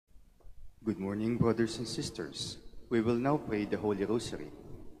Good morning, brothers and sisters. We will now pray the Holy Rosary.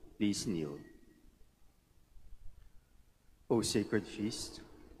 Please kneel. O sacred feast,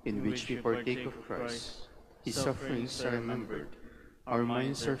 in which we partake of Christ, His sufferings are remembered, our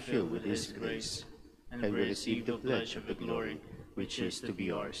minds are filled with His grace, and we receive the pledge of the glory which is to be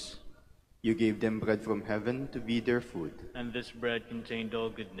ours. You gave them bread from heaven to be their food, and this bread contained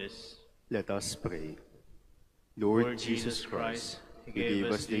all goodness. Let us pray. Lord Jesus Christ, you gave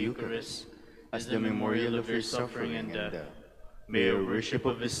us the Eucharist as the memorial of your suffering and death. May our worship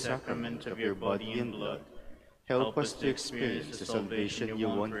of this sacrament of your body and blood help us to experience the salvation you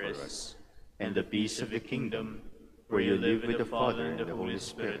won for us and the peace of the kingdom, where you live with the Father and the Holy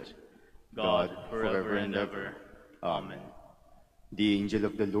Spirit, God, forever and ever. Amen. The angel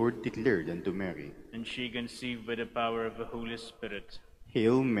of the Lord declared unto Mary, and she conceived by the power of the Holy Spirit.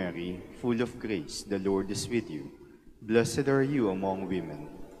 Hail Mary, full of grace, the Lord is with you. Blessed are you among women,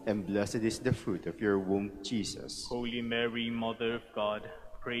 and blessed is the fruit of your womb, Jesus. Holy Mary, Mother of God,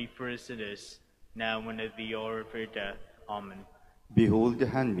 pray for us sinners, now and at the hour of our death. Amen. Behold the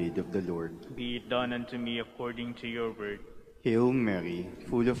handmaid of the Lord. Be it done unto me according to your word. Hail Mary,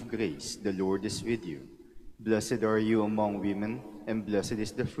 full of grace, the Lord is with you. Blessed are you among women, and blessed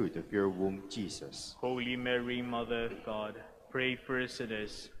is the fruit of your womb, Jesus. Holy Mary, Mother of God, pray for us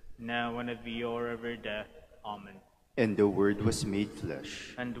sinners, now and at the hour of our death. Amen. And the Word was made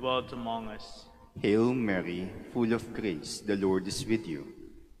flesh, and dwelt among us. Hail Mary, full of grace, the Lord is with you.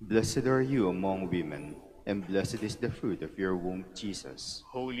 Blessed are you among women, and blessed is the fruit of your womb, Jesus.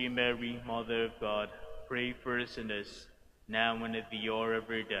 Holy Mary, Mother of God, pray for us sinners, now and at the hour of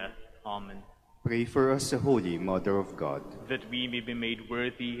our death. Amen. Pray for us, O Holy Mother of God, that we may be made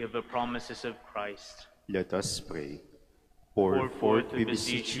worthy of the promises of Christ. Let us pray. Pour forth, we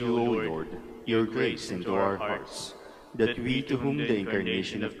beseech you, O Lord, your grace into our hearts, that we, to whom the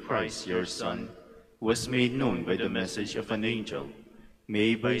incarnation of Christ, your Son, was made known by the message of an angel,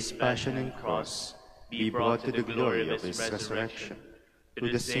 may by his passion and cross be brought to the glory of his resurrection.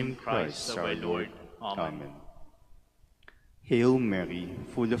 Through the same Christ our Lord. Amen. Hail Mary,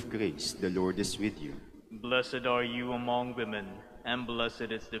 full of grace, the Lord is with you. Blessed are you among women, and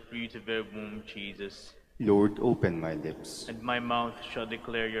blessed is the fruit of your womb, Jesus. Lord, open my lips, and my mouth shall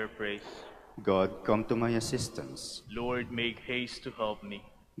declare your praise. God, come to my assistance. Lord, make haste to help me.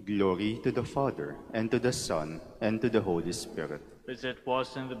 Glory to the Father, and to the Son, and to the Holy Spirit. As it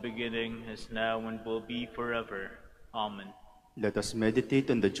was in the beginning, is now, and will be forever. Amen. Let us meditate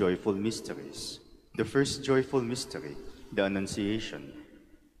on the joyful mysteries. The first joyful mystery, the Annunciation.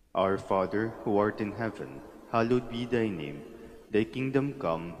 Our Father, who art in heaven, hallowed be thy name. Thy kingdom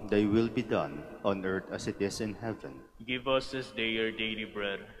come, thy will be done, on earth as it is in heaven. Give us this day our daily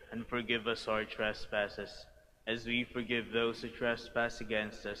bread, and forgive us our trespasses, as we forgive those who trespass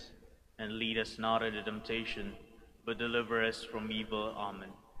against us. And lead us not into temptation, but deliver us from evil. Amen.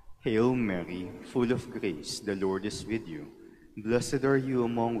 Hail Mary, full of grace, the Lord is with you. Blessed are you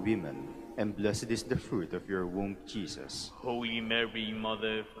among women, and blessed is the fruit of your womb, Jesus. Holy Mary,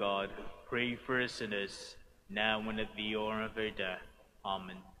 Mother of God, pray for us sinners, now and at the hour of our death.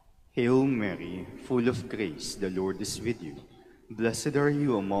 Amen. Hail Mary, full of grace, the Lord is with you. Blessed are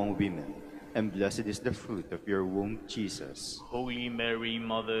you among women, and blessed is the fruit of your womb, Jesus. Holy Mary,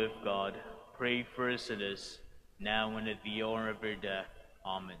 Mother of God, pray for us sinners, now and at the hour of our death.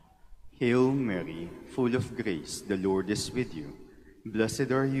 Amen. Hail Mary, full of grace, the Lord is with you.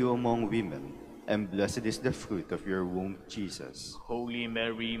 Blessed are you among women, and blessed is the fruit of your womb, Jesus. Holy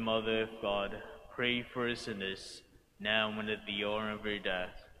Mary, Mother of God, pray for us sinners, now and at the hour of our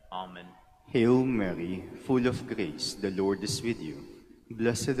death. Amen. Hail Mary, full of grace, the Lord is with you.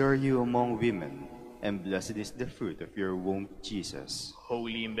 Blessed are you among women, and blessed is the fruit of your womb, Jesus.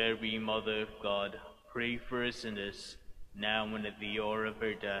 Holy Mary, Mother of God, pray for us sinners, now and at the hour of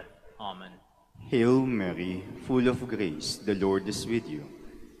our death. Amen. Hail Mary, full of grace, the Lord is with you.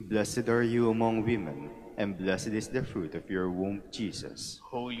 Blessed are you among women, and blessed is the fruit of your womb, Jesus.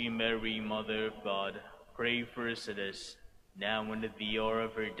 Holy Mary, Mother of God, pray for us sinners, now and at the hour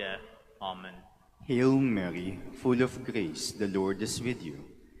of our death. Amen. Hail Mary, full of grace, the Lord is with you.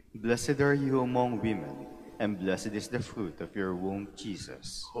 Blessed are you among women, and blessed is the fruit of your womb,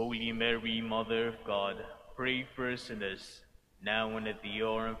 Jesus. Holy Mary, Mother of God, pray for us sinners, now and at the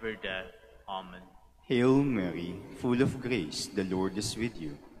hour of our death. Amen. Hail Mary, full of grace, the Lord is with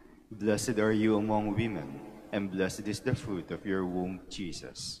you. Blessed are you among women, and blessed is the fruit of your womb,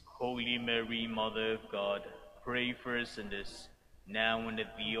 Jesus. Holy Mary, Mother of God, pray for us sinners, now and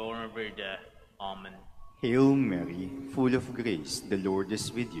at the hour of our death. Amen. Hail Mary, full of grace, the Lord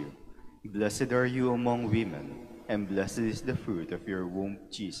is with you. Blessed are you among women, and blessed is the fruit of your womb,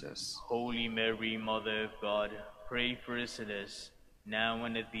 Jesus. Holy Mary, Mother of God, pray for us sinners, now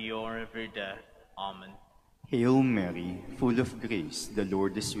and at the hour of our death. Amen. Hail Mary, full of grace, the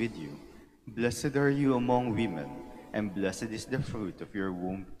Lord is with you. Blessed are you among women, and blessed is the fruit of your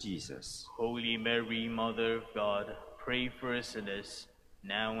womb, Jesus. Holy Mary, Mother of God, pray for us sinners,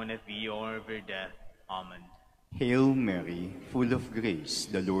 now and at the hour of our death. Amen. Hail Mary, full of grace,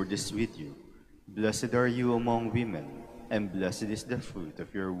 the Lord is with you. Blessed are you among women, and blessed is the fruit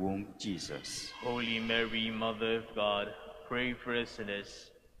of your womb, Jesus. Holy Mary, Mother of God, pray for us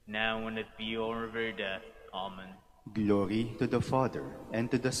sinners, now and at the hour of our death. Amen. Glory to the Father, and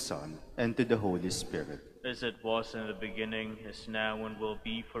to the Son, and to the Holy Spirit. As it was in the beginning, is now, and will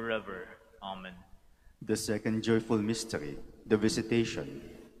be forever. Amen. The second joyful mystery, the Visitation.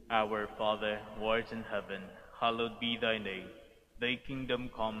 Our Father, who art in heaven, hallowed be thy name. Thy kingdom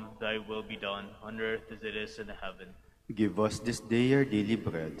come, thy will be done, on earth as it is in heaven. Give us this day our daily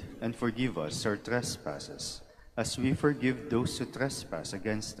bread, and forgive us our trespasses, as we forgive those who trespass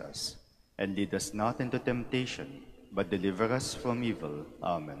against us. And lead us not into temptation, but deliver us from evil.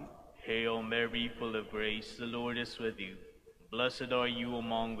 Amen. Hail Mary, full of grace, the Lord is with you. Blessed are you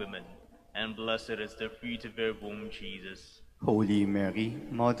among women, and blessed is the fruit of your womb, Jesus. Holy Mary,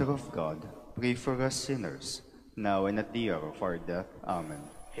 Mother of God, pray for us sinners, now and at the hour of our death. Amen.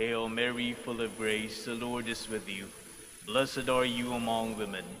 Hail Mary, full of grace, the Lord is with you. Blessed are you among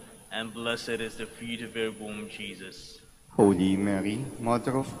women, and blessed is the fruit of your womb, Jesus. Holy Mary,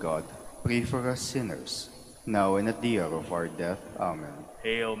 Mother of God, pray for us sinners, now and at the hour of our death. Amen.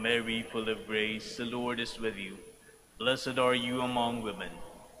 Hail Mary, full of grace, the Lord is with you. Blessed are you among women,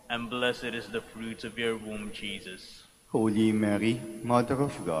 and blessed is the fruit of your womb, Jesus. Holy Mary, Mother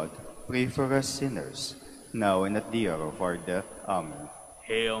of God, pray for us sinners, now and at the hour of our death. Amen.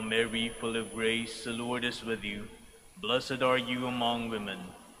 Hail Mary, full of grace, the Lord is with you. Blessed are you among women,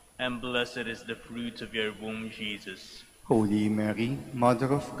 and blessed is the fruit of your womb, Jesus. Holy Mary,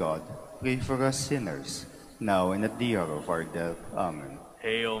 Mother of God, pray for us sinners, now and at the hour of our death. Amen.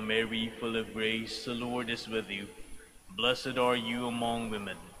 Hail Mary, full of grace, the Lord is with you. Blessed are you among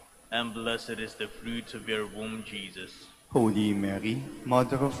women, and blessed is the fruit of your womb, Jesus. Holy Mary,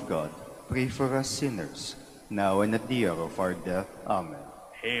 Mother of God, pray for us sinners, now and at the hour of our death. Amen.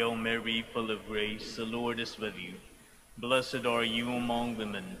 Hail Mary, full of grace, the Lord is with you. Blessed are you among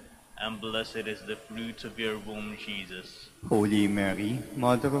women, and blessed is the fruit of your womb, Jesus. Holy Mary,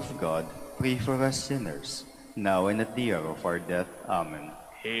 Mother of God, pray for us sinners, now and at the hour of our death. Amen.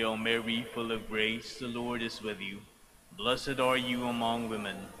 Hail Mary, full of grace, the Lord is with you. Blessed are you among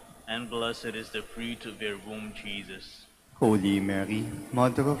women, and blessed is the fruit of your womb, Jesus. Holy Mary,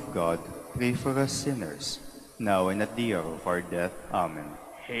 Mother of God, pray for us sinners, now and at the hour of our death. Amen.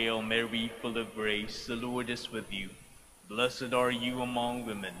 Hail Mary, full of grace, the Lord is with you. Blessed are you among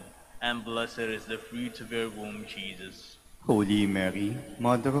women, and blessed is the fruit of your womb, Jesus. Holy Mary,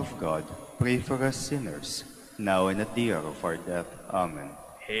 Mother of God, pray for us sinners, now and at the hour of our death. Amen.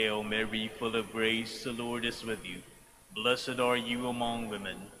 Hail Mary, full of grace, the Lord is with you. Blessed are you among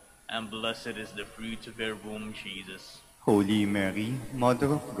women, and blessed is the fruit of your womb, Jesus. Holy Mary,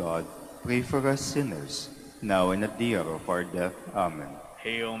 Mother of God, pray for us sinners, now and at the hour of our death. Amen.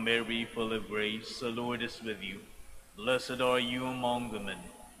 Hail Mary, full of grace, the Lord is with you. Blessed are you among women,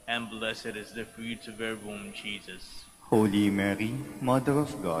 and blessed is the fruit of your womb, Jesus. Holy Mary, Mother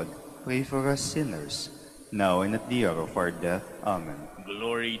of God, pray for us sinners, now and at the hour of our death. Amen.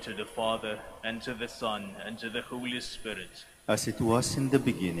 Glory to the Father, and to the Son, and to the Holy Spirit. As it was in the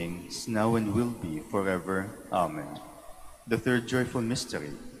beginning, is now and will be forever. Amen. The third joyful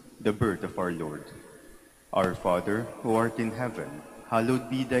mystery, the birth of our Lord. Our Father, who art in heaven, hallowed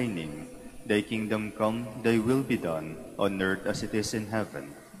be thy name. Thy kingdom come, thy will be done, on earth as it is in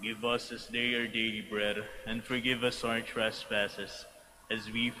heaven. Give us this day our daily bread, and forgive us our trespasses, as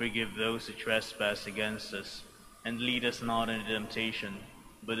we forgive those who trespass against us. And lead us not into temptation,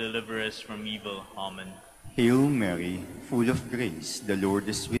 but deliver us from evil. Amen. Hail Mary, full of grace, the Lord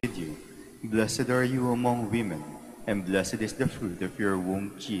is with you. Blessed are you among women, and blessed is the fruit of your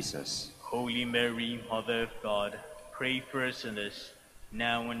womb, Jesus. Holy Mary, Mother of God, pray for us sinners,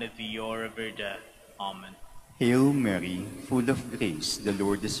 now and at the hour of our death. Amen. Hail Mary, full of grace, the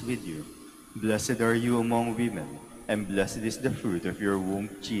Lord is with you. Blessed are you among women, and blessed is the fruit of your womb,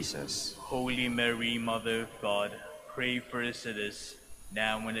 Jesus. Holy Mary, Mother of God, pray for us sinners,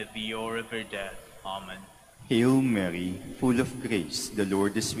 now and at the hour of our death. Amen. Hail Mary, full of grace, the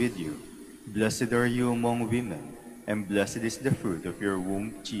Lord is with you. Blessed are you among women, and blessed is the fruit of your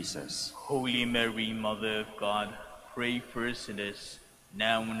womb, Jesus. Holy Mary, Mother of God, pray for us sinners,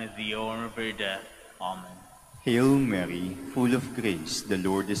 now and at the hour of our death. Amen. Hail Mary, full of grace, the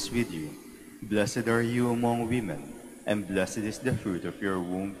Lord is with you. Blessed are you among women, and blessed is the fruit of your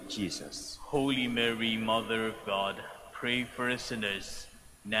womb, Jesus. Holy Mary, Mother of God, pray for us sinners,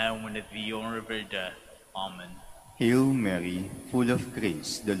 now and at the hour of our death. Amen. Hail Mary, full of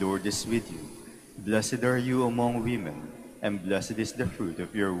grace, the Lord is with you. Blessed are you among women, and blessed is the fruit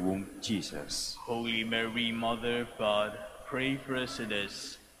of your womb, Jesus. Holy Mary, Mother of God, pray for us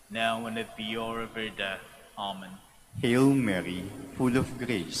sinners, now and at the hour of our death. Amen. Hail Mary, full of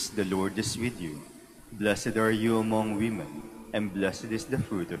grace, the Lord is with you. Blessed are you among women, and blessed is the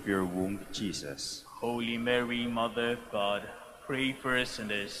fruit of your womb, Jesus. Holy Mary, Mother of God, pray for us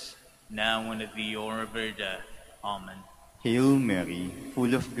sinners, now and at the hour of our death. Amen. Hail Mary,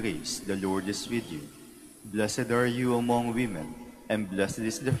 full of grace, the Lord is with you. Blessed are you among women, and blessed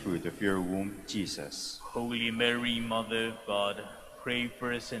is the fruit of your womb, Jesus. Holy Mary, Mother of God, pray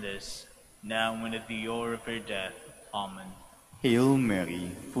for us sinners, now and at the hour of our death. Amen. Hail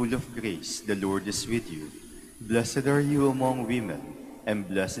Mary, full of grace, the Lord is with you. Blessed are you among women, and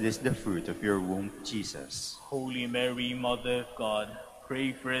blessed is the fruit of your womb, Jesus. Holy Mary, Mother of God,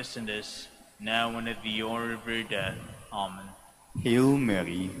 pray for us sinners, now and at the hour of our death. Amen. Hail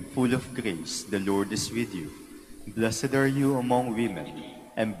Mary, full of grace, the Lord is with you. Blessed are you among women,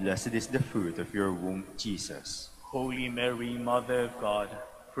 and blessed is the fruit of your womb, Jesus. Holy Mary, Mother of God,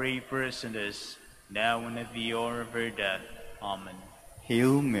 pray for us sinners, now and at the hour of our death. Amen.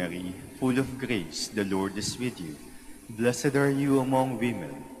 Hail Mary, full of grace, the Lord is with you. Blessed are you among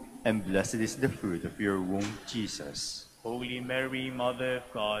women, and blessed is the fruit of your womb, Jesus. Holy Mary, Mother of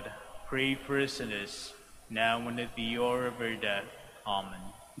God, pray for us sinners, now and at the hour of our death. Amen.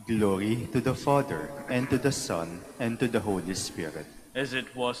 Glory to the Father, and to the Son, and to the Holy Spirit. As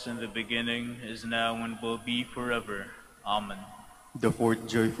it was in the beginning, is now, and will be forever. Amen. The fourth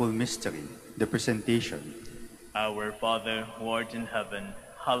joyful mystery, the presentation. Our Father, who art in heaven,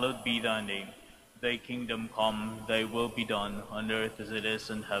 hallowed be thy name. Thy kingdom come, thy will be done, on earth as it is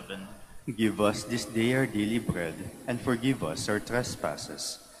in heaven. Give us this day our daily bread, and forgive us our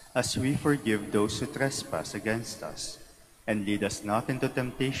trespasses, as we forgive those who trespass against us. And lead us not into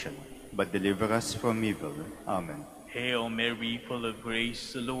temptation, but deliver us from evil. Amen. Hail Mary, full of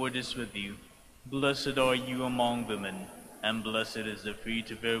grace, the Lord is with you. Blessed are you among women, and blessed is the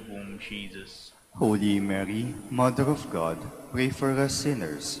fruit of your womb, Jesus. Holy Mary, Mother of God, pray for us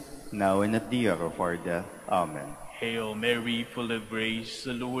sinners, now and at the hour of our death. Amen. Hail Mary, full of grace,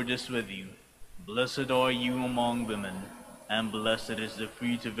 the Lord is with you. Blessed are you among women, and blessed is the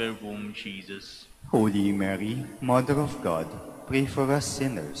fruit of your womb, Jesus. Holy Mary, Mother of God, pray for us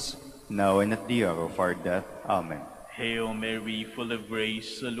sinners, now and at the hour of our death. Amen. Hail Mary, full of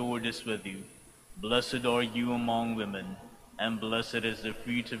grace, the Lord is with you. Blessed are you among women, and blessed is the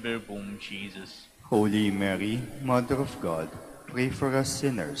fruit of your womb, Jesus. Holy Mary, Mother of God, pray for us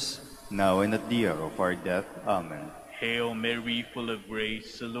sinners, now and at the hour of our death. Amen. Hail Mary, full of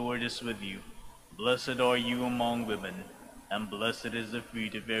grace, the Lord is with you. Blessed are you among women, and blessed is the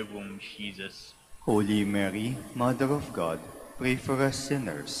fruit of your womb, Jesus. Holy Mary, Mother of God, pray for us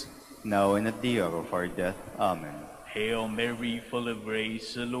sinners, now and at the hour of our death. Amen. Hail Mary, full of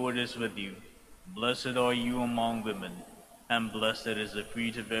grace, the Lord is with you. Blessed are you among women, and blessed is the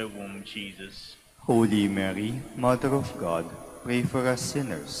fruit of your womb, Jesus. Holy Mary, Mother of God, pray for us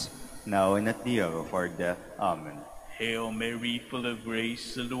sinners, now and at the hour of our death. Amen. Hail Mary, full of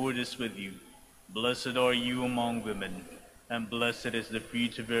grace, the Lord is with you. Blessed are you among women, and blessed is the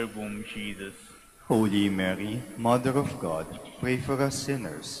fruit of your womb, Jesus. Holy Mary, Mother of God, pray for us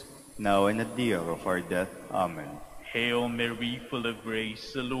sinners, now and at the hour of our death. Amen. Hail Mary, full of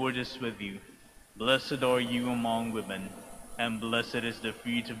grace, the Lord is with you. Blessed are you among women, and blessed is the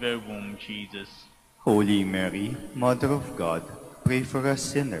fruit of your womb, Jesus. Holy Mary, Mother of God, pray for us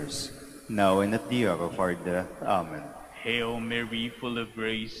sinners, now and at the hour of our death. Amen. Hail Mary, full of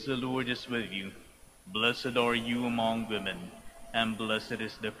grace, the Lord is with you. Blessed are you among women, and blessed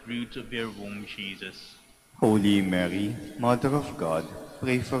is the fruit of your womb, Jesus. Holy Mary, Mother of God,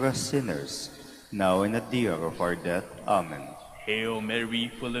 pray for us sinners, now and at the hour of our death. Amen. Hail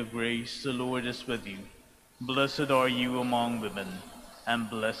Mary, full of grace, the Lord is with you. Blessed are you among women, and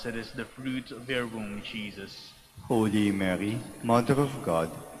blessed is the fruit of your womb, Jesus. Holy Mary, Mother of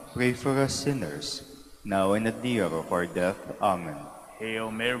God, pray for us sinners, now and at the hour of our death. Amen.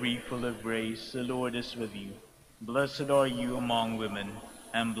 Hail Mary, full of grace, the Lord is with you. Blessed are you among women,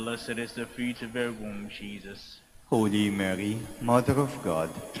 and blessed is the fruit of your womb, Jesus. Holy Mary, Mother of God,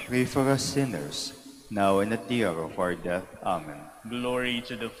 pray for us sinners, now and at the hour of our death. Amen. Glory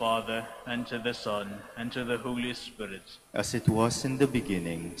to the Father, and to the Son, and to the Holy Spirit. As it was in the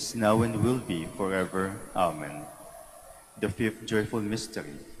beginning, is now and will be forever. Amen. The fifth joyful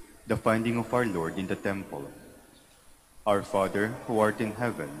mystery, the finding of our Lord in the temple. Our Father, who art in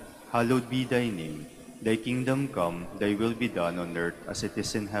heaven, hallowed be thy name. Thy kingdom come, thy will be done on earth as it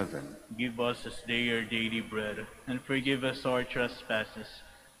is in heaven. Give us this day our daily bread, and forgive us our trespasses,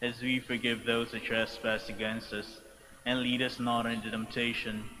 as we forgive those who trespass against us. And lead us not into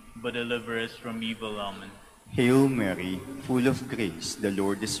temptation, but deliver us from evil. Amen. Hail Mary, full of grace, the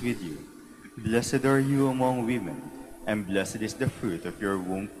Lord is with you. Blessed are you among women, and blessed is the fruit of your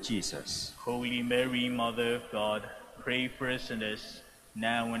womb, Jesus. Holy Mary, Mother of God, pray for us sinners,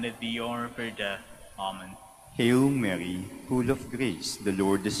 now and at the hour of our death. Amen. Hail Mary, full of grace, the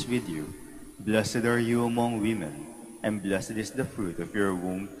Lord is with you. Blessed are you among women, and blessed is the fruit of your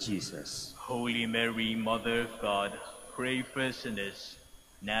womb, Jesus. Holy Mary, Mother of God, pray for us sinners,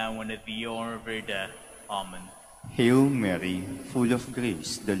 now and at the hour of our death. Amen. Hail Mary, full of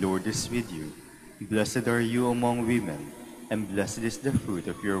grace, the Lord is with you. Blessed are you among women, and blessed is the fruit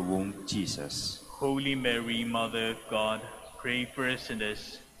of your womb, Jesus. Holy Mary, Mother of God, pray for us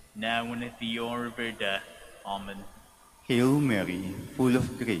sinners, now and at the hour of our death. Amen. Hail Mary, full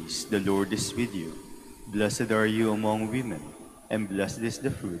of grace, the Lord is with you. Blessed are you among women, and blessed is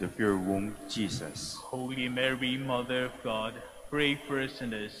the fruit of your womb, Jesus. Holy Mary, Mother of God, pray for us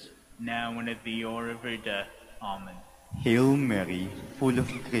sinners, now and at the hour of our death. Amen. Hail Mary, full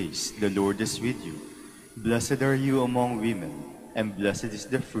of grace, the Lord is with you. Blessed are you among women, and blessed is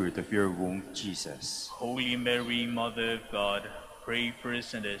the fruit of your womb, Jesus. Holy Mary, Mother of God, pray for us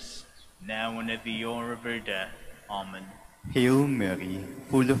sinners, now and at the hour of our death. Amen. Hail Mary,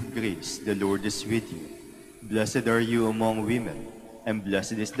 full of grace, the Lord is with you. Blessed are you among women, and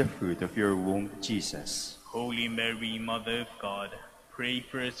blessed is the fruit of your womb, Jesus. Holy Mary, Mother of God, pray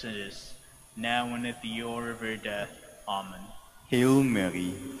for us sinners, now and at the hour of our death. Amen. Hail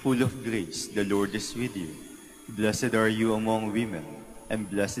Mary, full of grace, the Lord is with you. Blessed are you among women, and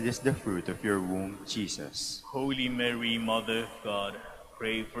blessed is the fruit of your womb, Jesus. Holy Mary, Mother of God,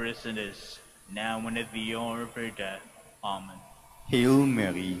 pray for us sinners, now and at the hour of our death. Amen. Hail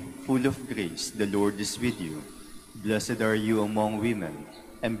Mary, full of grace, the Lord is with you. Blessed are you among women,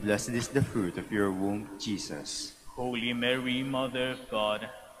 and blessed is the fruit of your womb, Jesus. Holy Mary, Mother of God,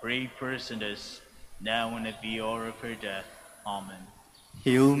 pray for us sinners, now and at the hour of our death. Amen.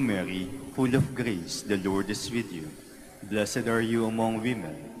 Hail Mary, full of grace, the Lord is with you. Blessed are you among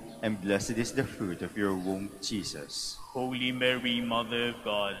women, and blessed is the fruit of your womb, Jesus. Holy Mary, Mother of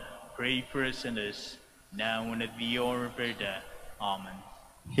God, pray for us sinners, now and at the hour of our death. Amen.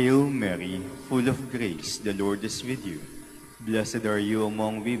 Hail Mary, full of grace, the Lord is with you. Blessed are you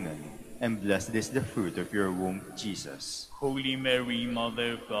among women, and blessed is the fruit of your womb, Jesus. Holy Mary,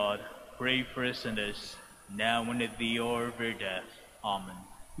 Mother of God, pray for us sinners, now and at the hour of our death. Amen.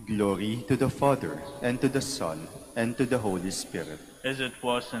 Glory to the Father, and to the Son, and to the Holy Spirit. As it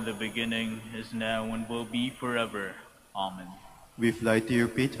was in the beginning, is now, and will be forever. Amen. We fly to your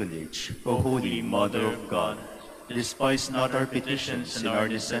patronage, O Holy Mother of God. Despise not our petitions and our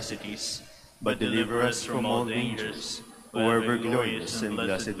necessities, but deliver us from all dangers, O ever glorious and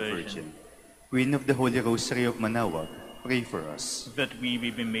blessed Virgin. Queen of the Holy Rosary of Manaoag, pray for us. That we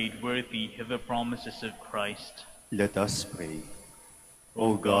may be made worthy of the promises of Christ. Let us pray.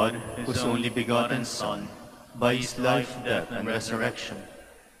 O God, whose only begotten Son, by his life, death, and resurrection,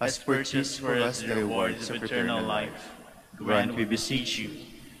 has purchased for us the rewards of eternal life, grant, we beseech you,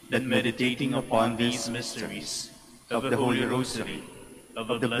 that meditating upon these mysteries of the Holy Rosary, of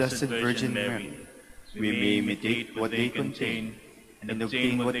the Blessed Virgin Mary, we may imitate what they contain and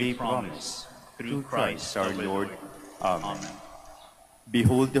obtain what they promise, through Christ our Lord. Amen.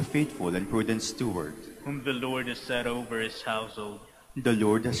 Behold the faithful and prudent steward, whom the Lord has set over his household. The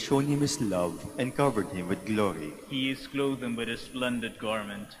Lord has shown him his love and covered him with glory. He is clothed with a splendid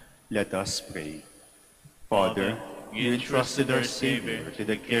garment. Let us pray. Father, you entrusted our Savior to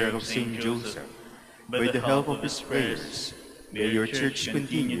the care of Saint Joseph. By the help of his prayers, may your Church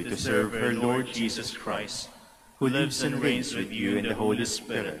continue to serve her Lord Jesus Christ, who lives and reigns with you in the Holy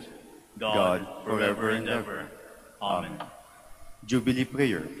Spirit, God, forever and ever. Amen. Jubilee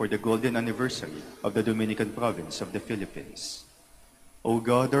Prayer for the Golden Anniversary of the Dominican Province of the Philippines. O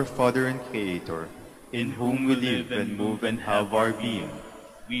God, our Father and Creator, in whom we live and move and have our being,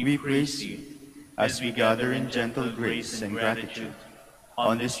 we praise you as we gather in gentle grace and gratitude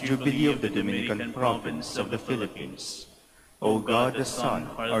on this Jubilee of the Dominican Province of the Philippines. O God, the Son,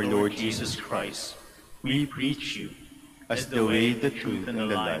 our Lord Jesus Christ, we preach you as the way, the truth, and the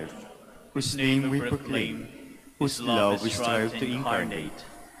life. whose name we proclaim, whose love we strive to incarnate.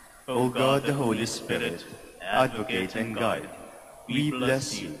 O God, the Holy Spirit, advocate and guide, we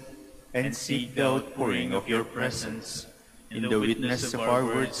bless you and seek the outpouring of your presence in the witness of our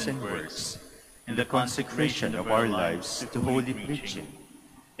words and works, in the consecration of our lives to holy preaching,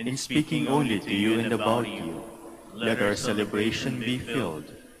 in speaking only to you and about you. Let our celebration be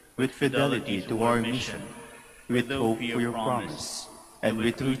filled with fidelity to our mission, with hope for your promise, and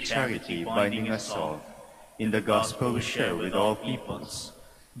with true charity binding us all, in the gospel we share with all peoples.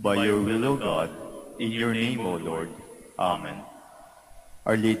 By your will, O God, in your name, O Lord. Amen.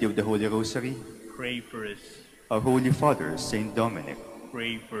 Our Lady of the Holy Rosary, Pray for us. our Holy Father, Saint Dominic,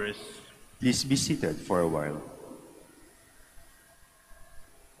 Pray for us. please be seated for a while.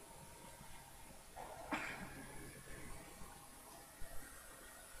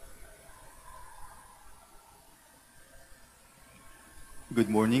 Good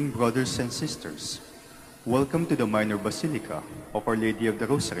morning, brothers and sisters. Welcome to the Minor Basilica of Our Lady of the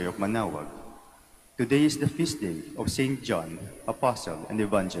Rosary of Manaoag. Today is the feast day of Saint John, Apostle and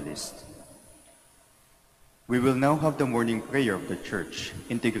Evangelist. We will now have the morning prayer of the Church,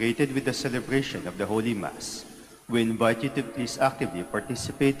 integrated with the celebration of the Holy Mass. We invite you to please actively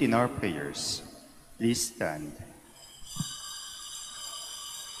participate in our prayers. Please stand.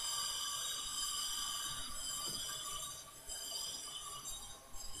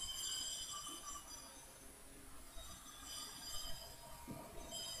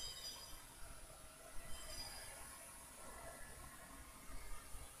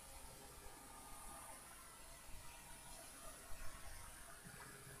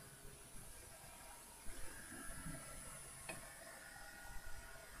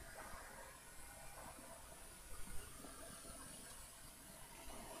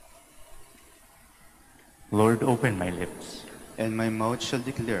 Lord, open my lips, and my mouth shall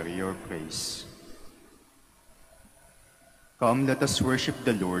declare your praise. Come, let us worship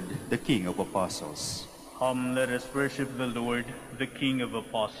the Lord, the King of Apostles. Come, let us worship the Lord, the King of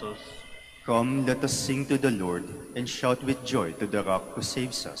Apostles. Come, let us sing to the Lord, and shout with joy to the Rock who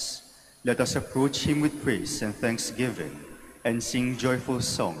saves us. Let us approach him with praise and thanksgiving, and sing joyful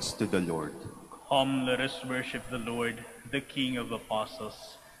songs to the Lord. Come, let us worship the Lord, the King of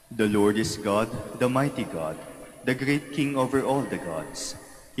Apostles. The Lord is God, the mighty God, the great King over all the gods.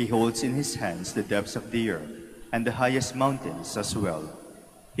 He holds in his hands the depths of the earth, and the highest mountains as well.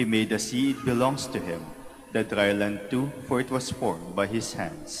 He made the sea, it belongs to him, the dry land too, for it was formed by his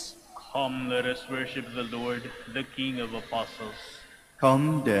hands. Come, let us worship the Lord, the King of Apostles.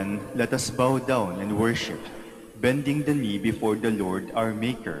 Come then, let us bow down and worship, bending the knee before the Lord our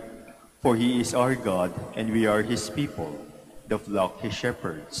Maker. For he is our God, and we are his people, the flock he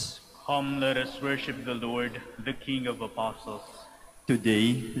shepherds. Come, let us worship the Lord, the King of Apostles.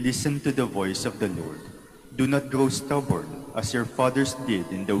 Today, listen to the voice of the Lord. Do not grow stubborn, as your fathers did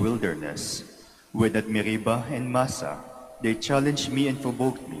in the wilderness. When at Meribah and Massa, they challenged me and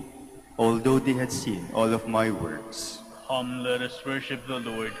provoked me, although they had seen all of my works. Come, let us worship the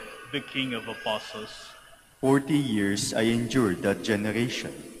Lord, the King of Apostles. 40 years I endured that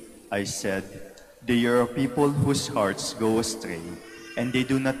generation. I said, they are a people whose hearts go astray, and they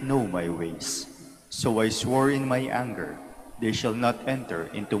do not know my ways. So I swore in my anger, they shall not enter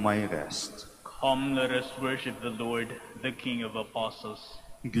into my rest. Come, let us worship the Lord, the King of Apostles.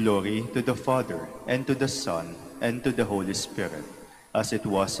 Glory to the Father, and to the Son, and to the Holy Spirit, as it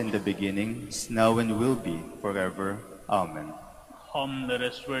was in the beginning, is now, and will be, forever. Amen. Come, let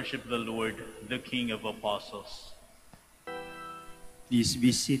us worship the Lord, the King of Apostles. Please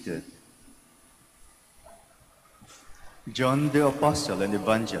be seated. John the Apostle and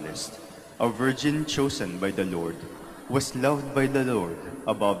Evangelist, a virgin chosen by the Lord, was loved by the Lord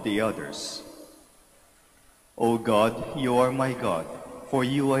above the others. O God, you are my God, for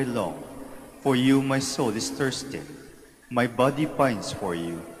you I long. For you my soul is thirsting. My body pines for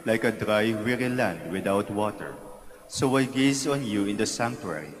you, like a dry, weary land without water. So I gaze on you in the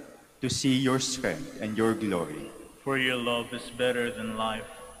sanctuary, to see your strength and your glory. For your love is better than life.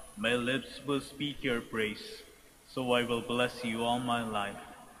 My lips will speak your praise. So I will bless you all my life.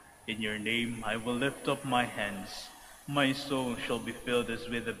 In your name I will lift up my hands. My soul shall be filled as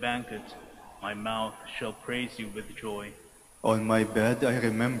with a banquet. My mouth shall praise you with joy. On my bed I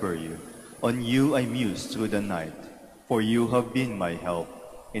remember you. On you I muse through the night. For you have been my help.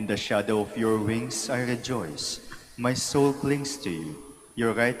 In the shadow of your wings I rejoice. My soul clings to you.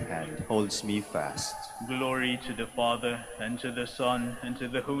 Your right hand holds me fast. Glory to the Father, and to the Son, and to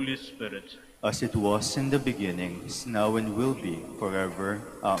the Holy Spirit. As it was in the beginning, is now, and will be, forever.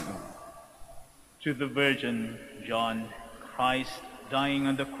 Amen. To the Virgin, John, Christ, dying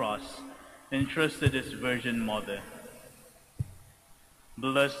on the cross, entrusted his Virgin Mother.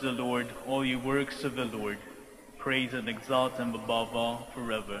 Bless the Lord, all you works of the Lord. Praise and exalt him above all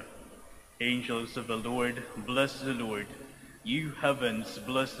forever. Angels of the Lord, bless the Lord. You heavens,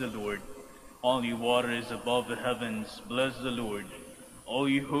 bless the Lord. All you waters above the heavens, bless the Lord. All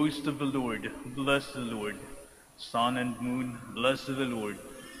you hosts of the Lord, bless the Lord. Sun and moon, bless the Lord.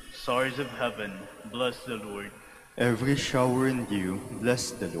 Stars of heaven, bless the Lord. Every shower and dew,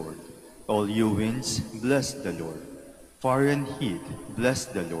 bless the Lord. All you winds, bless the Lord. Fire and heat, bless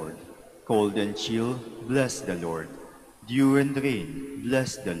the Lord. Cold and chill, bless the Lord. Dew and rain,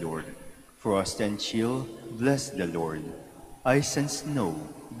 bless the Lord. Frost and chill, bless the Lord. Ice and snow,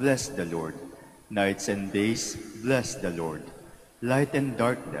 bless the Lord. Nights and days, bless the Lord. Light and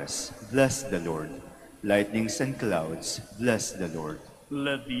darkness, bless the Lord. Lightnings and clouds, bless the Lord.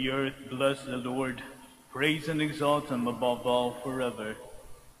 Let the earth bless the Lord. Praise and exalt him above all forever.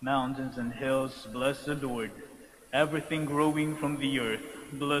 Mountains and hills, bless the Lord. Everything growing from the earth,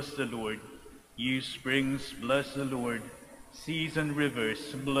 bless the Lord. You springs, bless the Lord. Seas and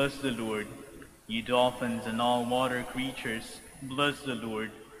rivers, bless the Lord. You dolphins and all water creatures, bless the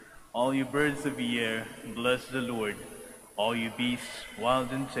Lord. All you birds of the air, bless the Lord. All you beasts,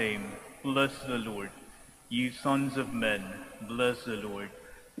 wild and tame, bless the Lord. You sons of men, bless the Lord.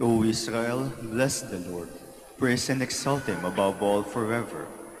 O Israel, bless the Lord. Praise and exalt him above all forever.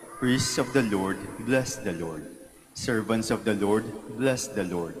 Priests of the Lord, bless the Lord. Servants of the Lord, bless the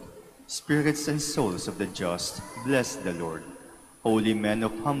Lord. Spirits and souls of the just, bless the Lord. Holy men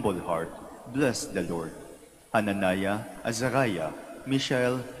of humble heart, bless the Lord. Hananiah, Azariah,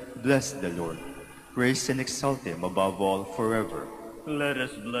 Mishael, bless the Lord. Praise and exalt him above all forever. Let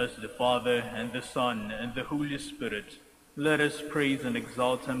us bless the Father, and the Son, and the Holy Spirit. Let us praise and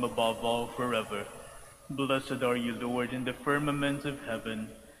exalt him above all forever. Blessed are you, Lord, in the firmament of heaven,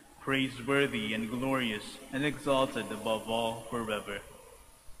 praiseworthy and glorious, and exalted above all forever.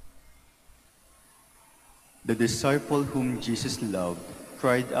 The disciple whom Jesus loved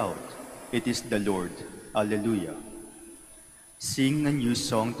cried out, "It is the Lord, Alleluia." Sing a new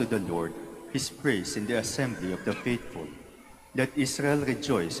song to the Lord, his praise in the assembly of the faithful. Let Israel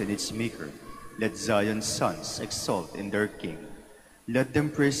rejoice in its Maker. Let Zion's sons exult in their King. Let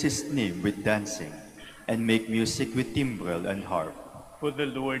them praise his name with dancing, and make music with timbrel and harp. For the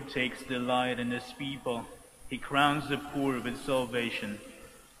Lord takes delight in his people. He crowns the poor with salvation.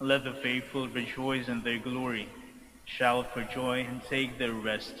 Let the faithful rejoice in their glory. Shout for joy and take their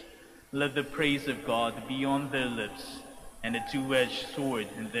rest. Let the praise of God be on their lips, and a two-edged sword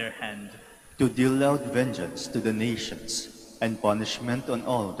in their hand. To deal out vengeance to the nations, and punishment on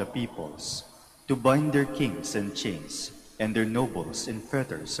all the peoples. To bind their kings in chains, and their nobles in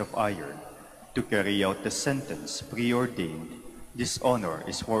fetters of iron. To carry out the sentence preordained. Dishonor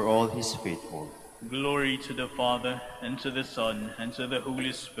is for all his faithful. Glory to the Father, and to the Son, and to the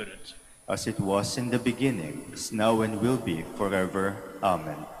Holy Spirit. As it was in the beginning, is now and will be forever.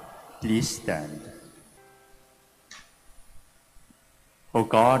 Amen. Please stand. O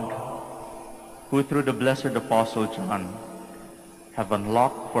God, who through the blessed Apostle John have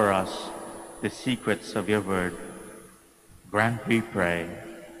unlocked for us the secrets of your word, grant, we pray,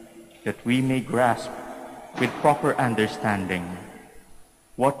 that we may grasp with proper understanding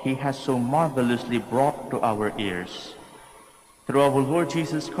what he has so marvelously brought to our ears. Through our Lord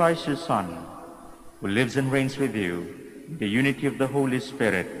Jesus Christ, your Son, who lives and reigns with you in the unity of the Holy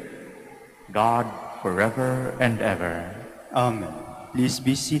Spirit, God, forever and ever. Amen. Please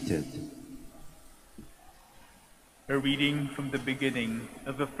be seated. A reading from the beginning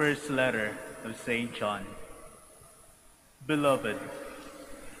of the first letter of St. John. Beloved,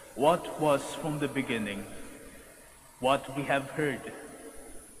 what was from the beginning, what we have heard,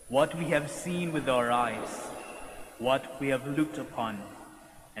 what we have seen with our eyes, what we have looked upon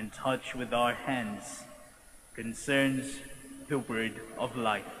and touched with our hands, concerns the word of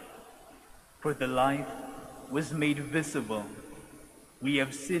life. For the life was made visible. We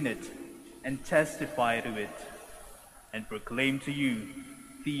have seen it and testify to it, and proclaim to you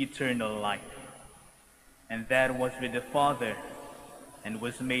the eternal life. And that was with the Father, and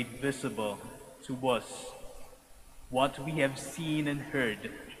was made visible to us. What we have seen and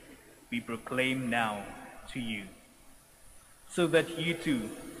heard, we proclaim now to you, so that you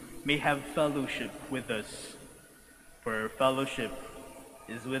too may have fellowship with us. For our fellowship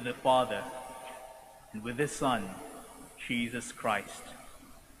is with the Father, and with his Son, Jesus Christ.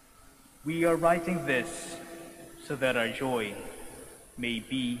 We are writing this so that our joy may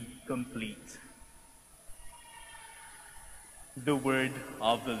be complete. The word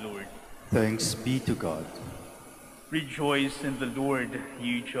of the Lord. Thanks be to God. Rejoice in the Lord,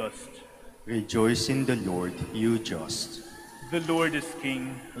 you just, Rejoice in the Lord, you just. The Lord is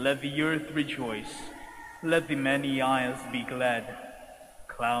King, let the earth rejoice. Let the many isles be glad.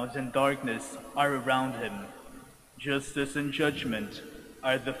 Clouds and darkness are around him. Justice and judgment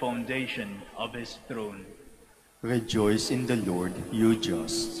are the foundation of his throne. Rejoice in the Lord, you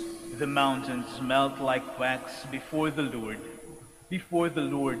just. The mountains melt like wax before the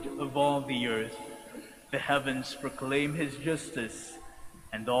Lord of all the earth. The heavens proclaim his justice,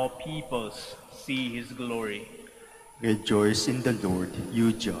 and all peoples see his glory. Rejoice in the Lord,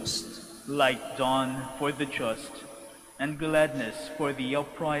 you just. Like dawn for the just, and gladness for the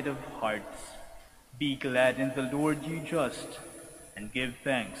upright of hearts. Be glad in the Lord, you just, and give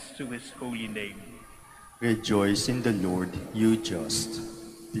thanks to his holy name. Rejoice in the Lord, you just.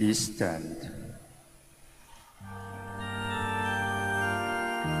 Please stand.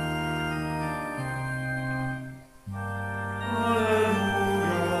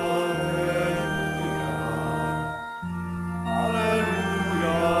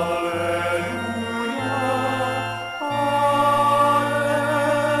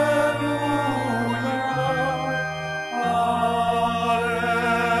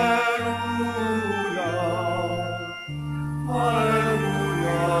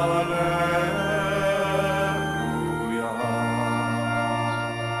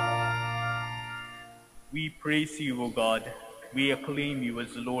 We praise you, O God. We acclaim you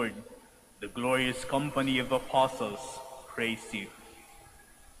as Lord. The glorious company of apostles praise you.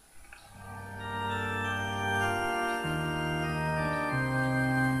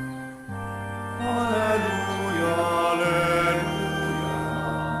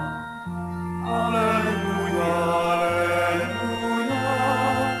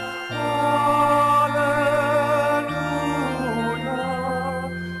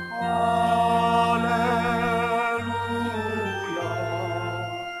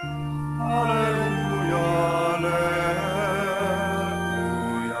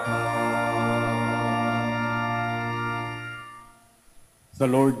 The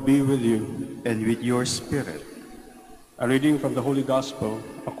Lord be with you. And with your spirit. A reading from the Holy Gospel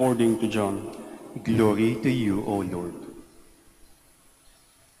according to John. Glory to you, O Lord.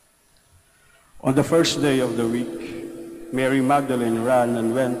 On the first day of the week, Mary Magdalene ran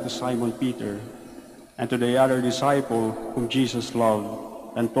and went to Simon Peter and to the other disciple whom Jesus loved,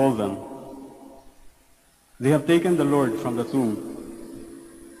 and told them, "They have taken the Lord from the tomb,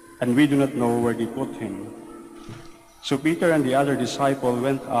 and we do not know where they put him." So Peter and the other disciple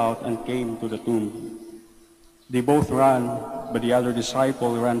went out and came to the tomb. They both ran, but the other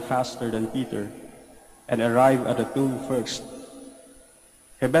disciple ran faster than Peter and arrived at the tomb first.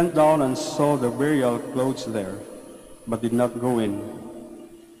 He bent down and saw the burial clothes there, but did not go in.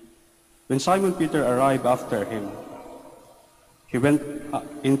 When Simon Peter arrived after him, he went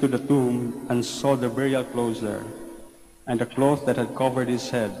into the tomb and saw the burial clothes there, and the cloth that had covered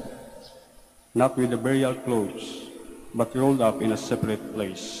his head, not with the burial clothes, but rolled up in a separate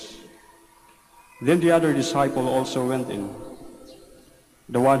place. Then the other disciple also went in,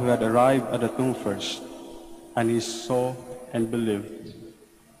 the one who had arrived at the tomb first, and he saw and believed.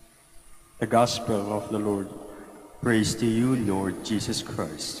 The Gospel of the Lord. Praise to you, Lord Jesus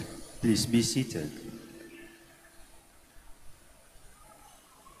Christ. Please be seated.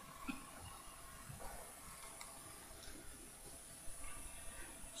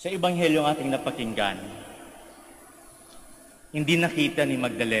 Sa Ebanghelyo ating napakinggan, hindi nakita ni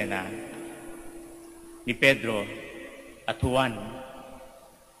Magdalena, ni Pedro at Juan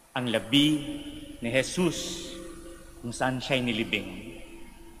ang labi ni Jesus kung saan siya'y nilibing.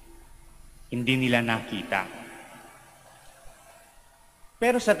 Hindi nila nakita.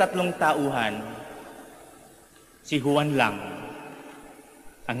 Pero sa tatlong tauhan, si Juan lang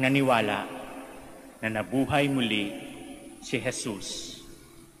ang naniwala na nabuhay muli si Jesus.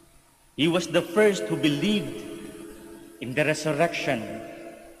 He was the first who believed in the resurrection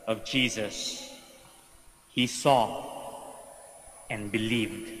of Jesus. He saw and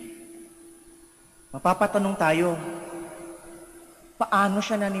believed. Mapapatanong tayo, paano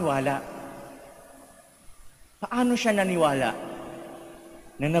siya naniwala? Paano siya naniwala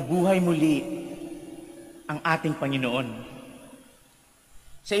na nabuhay muli ang ating Panginoon?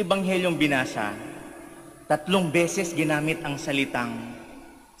 Sa Ebanghelyong binasa, 3 beses ginamit ang salitang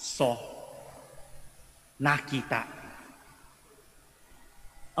saw, nakita.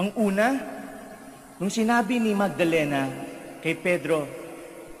 Ang una, nung sinabi ni Magdalena kay Pedro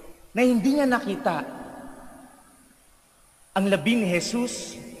na hindi niya nakita ang labi ni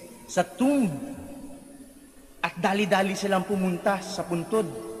Jesus sa tomb at dali-dali silang pumunta sa puntod.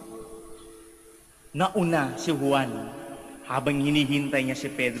 Nauna si Juan habang hinihintay niya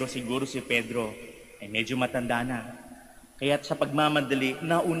si Pedro, siguro si Pedro ay medyo matanda na. Kaya't sa pagmamadali,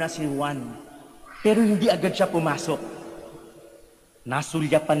 nauna si Juan. Pero hindi agad siya pumasok.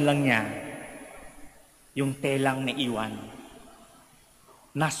 Nasulyapan lang niya yung telang na iwan.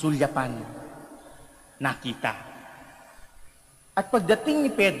 Nasulyapan, nakita. At pagdating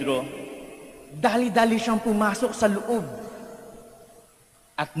ni Pedro, dali-dali siyang pumasok sa loob.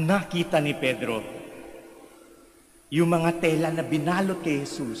 At nakita ni Pedro yung mga tela na binalot kay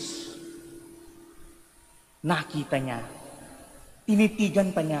Jesus. Nakita niya.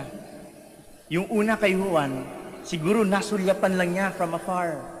 Tinitigan pa niya. Yung una kay Juan, siguro nasulyapan lang niya from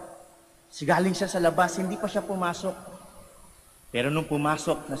afar. Galing siya sa labas, hindi pa siya pumasok. Pero nung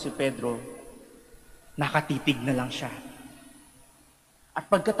pumasok na si Pedro, nakatitig na lang siya. At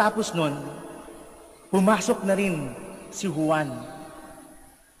pagkatapos nun, pumasok na rin si Juan.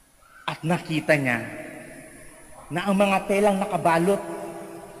 At nakita niya na ang mga telang nakabalot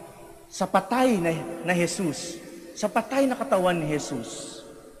sa patay na Jesus, sa patay na katawan ni Jesus,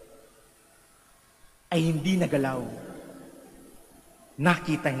 ay hindi nagalaw.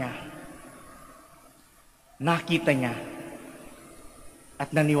 Nakita niya. Nakita niya.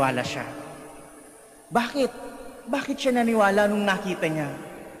 At naniwala siya. Bakit? Bakit siya naniwala nung nakita niya?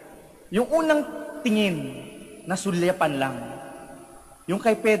 Yung unang tingin, nasulyapan lang. Yung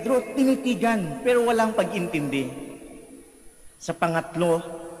kay Pedro, tinitigan, pero walang pag-intindi. Sa pangatlo,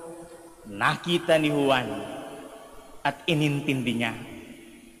 nakita ni Juan at inintindi niya.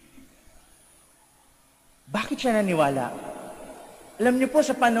 Bakit siya naniwala? Alam niyo po,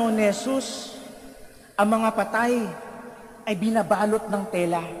 sa panahon ni Jesus, ang mga patay ay binabalot ng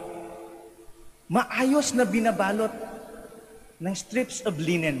tela. Maayos na binabalot ng strips of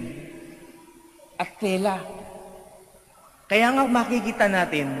linen at tela. Kaya nga makikita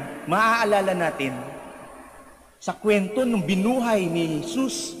natin, maaalala natin, sa kwento nung binuhay ni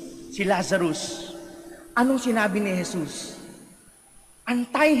Jesus si Lazarus, anong sinabi ni Jesus?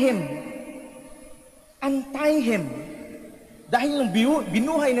 Untie him. Untie him. Dahil nung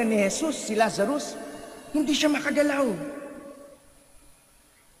binuhay na ni Jesus si Lazarus, hindi siya makagalaw.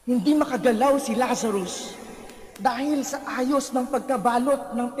 Hindi makagalaw si Lazarus dahil sa ayos ng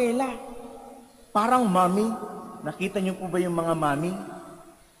pagkabalot ng tela. Parang mami, nakita niyo po ba yung mga mami?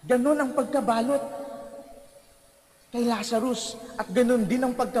 Ganon ang pagkabalot kay Lazarus at ganon din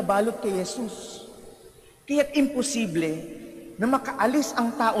ang pagkabalot kay Jesus. Kaya't imposible na makaalis ang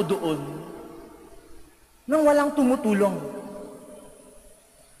tao doon nang walang tumutulong.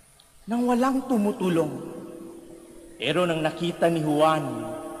 Nang walang tumutulong. Pero nang nakita ni Juan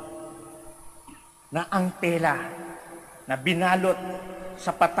na ang tela na binalot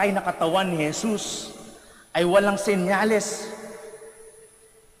sa patay na katawan ni Jesus ay walang senyales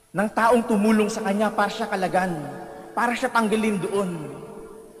ng taong tumulong sa kanya para siya kalagan, para siya tanggalin doon.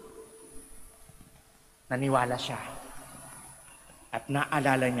 Naniwala siya at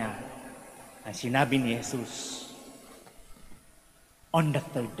naalala niya ang sinabi ni Jesus, on the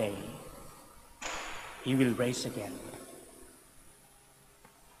third day, He will rise again.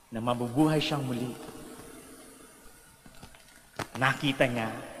 Na mabubuhay siyang muli. Nakita niya,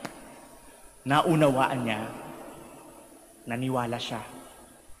 naunawaan niya, naniwala siya.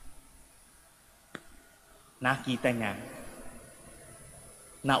 Nakita niya,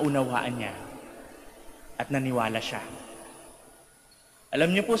 naunawaan niya, at naniwala siya.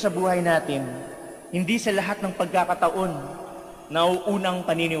 Alam niyo po sa buhay natin, hindi sa lahat ng pagkakataon nauunang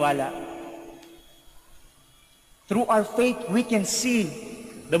paniniwala. Through our faith, we can see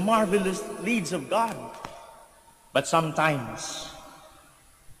the marvelous deeds of God. But sometimes,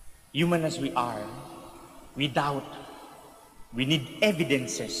 human as we are, we doubt. We need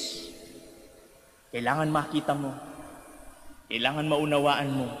evidences. Kailangan makita mo. Kailangan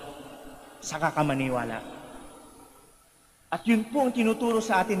maunawaan mo. Saka ka maniwala. At yun po ang tinuturo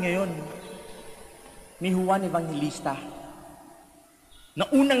sa atin ngayon ni Juan Evangelista, na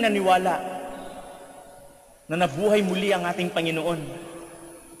unang naniwala na nabuhay muli ang ating Panginoon.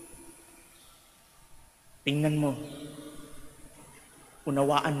 Tingnan mo,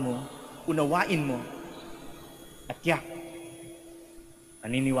 unawaan mo, unawain mo, at yak,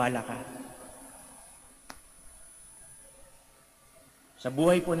 maniniwala ka. Sa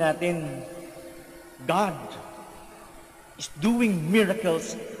buhay po natin, God is doing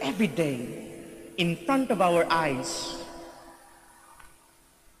miracles every day in front of our eyes.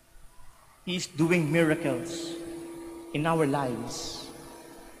 He is doing miracles in our lives.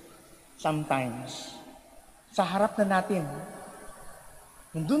 Sometimes, sa harap na natin,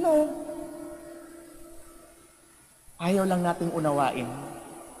 nandun o, ayaw lang nating unawain.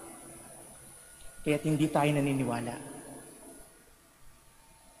 Kaya't hindi tayo naniniwala.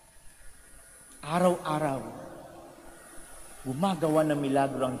 Araw-araw, gumagawa ng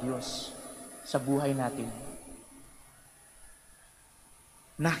milagro ang Diyos sa buhay natin.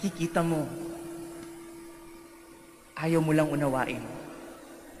 Nakikita mo, ayaw mo lang unawain.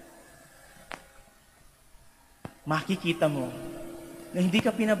 Makikita mo na hindi ka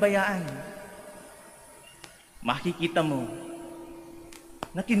pinabayaan. Makikita mo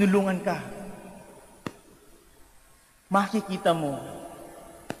na tinulungan ka. Makikita mo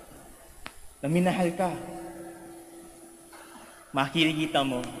na minahal ka. Makikita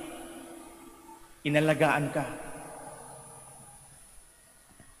mo, inalagaan ka.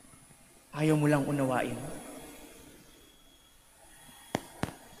 Ayaw mo lang unawain.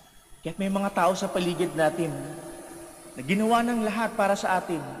 Kaya't may mga tao sa paligid natin na ginawa ng lahat para sa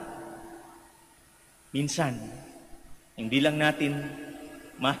atin. Minsan, hindi lang natin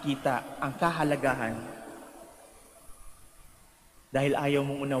makita ang kahalagahan dahil ayaw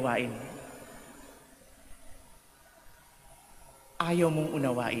mong unawain. Ayaw mong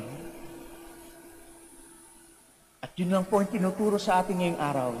unawain. At yun lang po ang tinuturo sa atin ngayong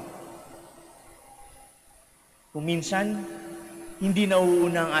araw. Kung minsan, hindi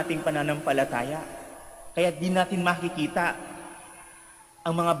nauuna ang ating pananampalataya, kaya di natin makikita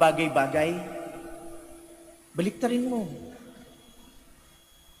ang mga bagay-bagay, baliktarin mo.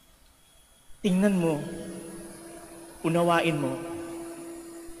 Tingnan mo, unawain mo,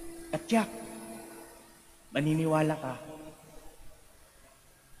 at tiyak, maniniwala ka.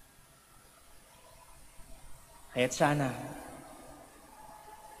 Kaya't sana,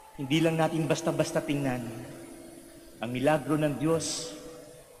 hindi lang natin basta-basta tingnan ang milagro ng Diyos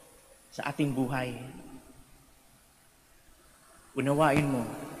sa ating buhay. Unawain mo,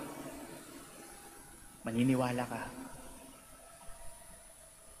 maniniwala ka.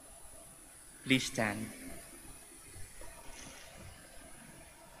 Please stand.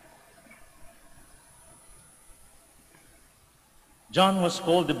 John was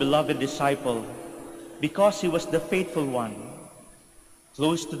called the beloved disciple because he was the faithful one,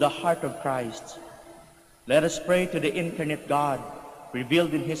 close to the heart of Christ. Let us pray to the incarnate God,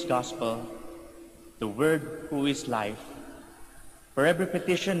 revealed in His gospel, the Word who is life. For every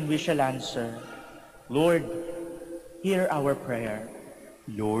petition we shall answer, Lord, hear our prayer.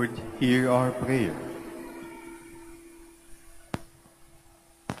 Lord, hear our prayer.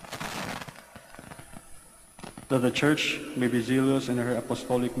 That the Church may be zealous in her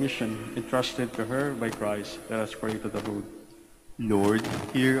apostolic mission entrusted to her by Christ, let us pray to the Lord. Lord,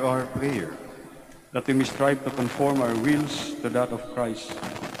 hear our prayer. That we may strive to conform our wills to that of Christ,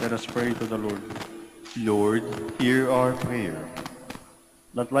 let us pray to the Lord. Lord, hear our prayer.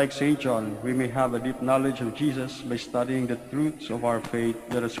 That like St. John, we may have a deep knowledge of Jesus by studying the truths of our faith,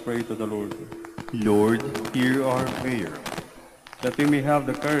 let us pray to the Lord. Lord, hear our prayer. That we may have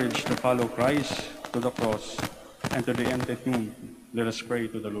the courage to follow Christ to the cross and to the empty tomb, let us pray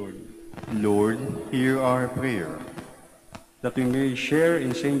to the Lord. Lord, hear our prayer. That we may share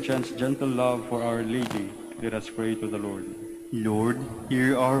in St. John's gentle love for Our Lady, let us pray to the Lord. Lord,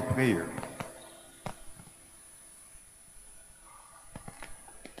 hear our prayer.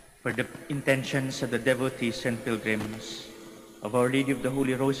 For the intentions of the devotees and pilgrims of Our Lady of the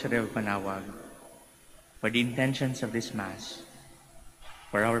Holy Rosary of Manaoag, for the intentions of this Mass,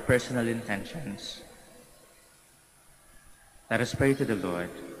 for our personal intentions, let us pray to the Lord.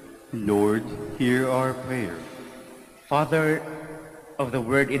 Lord, hear our prayer. Father of the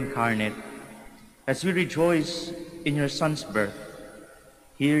Word incarnate, as we rejoice in your Son's birth,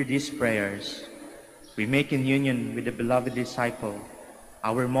 hear these prayers. We make in union with the beloved disciple,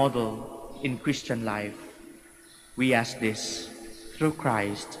 our model in Christian life. We ask this through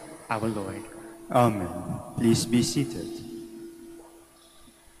Christ our Lord. Amen. Please be seated.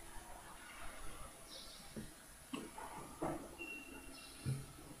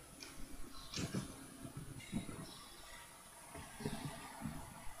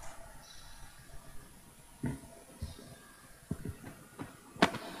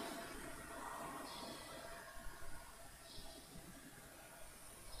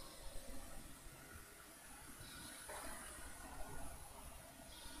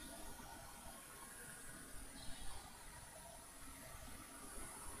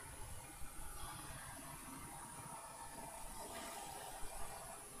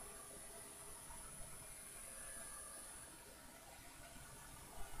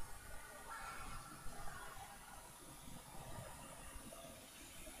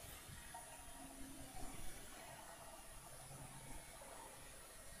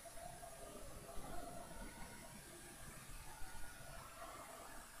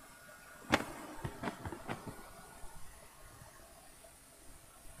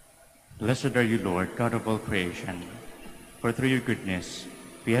 Blessed are you, Lord, God of all creation, for through your goodness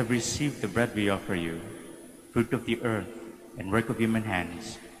we have received the bread we offer you, fruit of the earth and work of human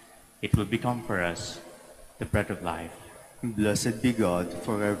hands. It will become for us the bread of life. Blessed be God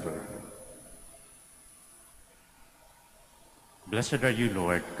forever. Blessed are you,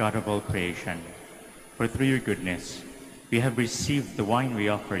 Lord, God of all creation, for through your goodness we have received the wine we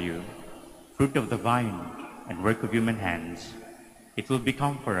offer you, fruit of the vine and work of human hands. It will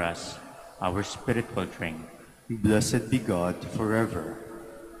become for us our spiritual drink. Blessed be God forever.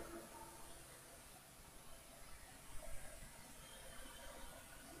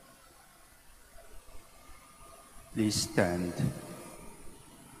 Please stand.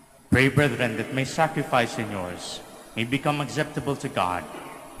 Pray, brethren, that my sacrifice and yours may become acceptable to God,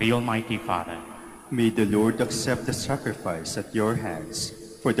 the Almighty Father. May the Lord accept the sacrifice at your hands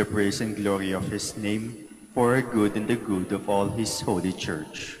for the praise and glory of his name, for our good and the good of all his holy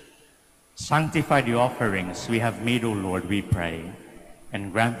church. Sanctify the offerings we have made, O Lord, we pray,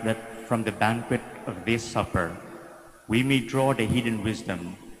 and grant that from the banquet of this supper we may draw the hidden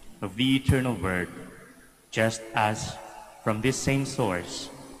wisdom of the eternal Word, just as from this same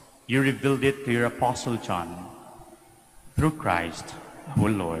source you revealed it to your Apostle John. Through Christ, our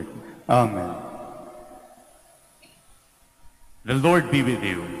Lord. Amen. The Lord be with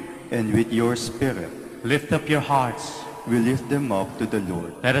you. And with your spirit, Lift up your hearts. we lift them up to the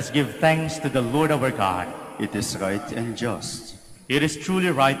Lord. Let us give thanks to the Lord our God. It is right and just. It is truly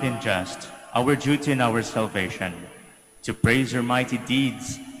right and just, our duty and our salvation, to praise your mighty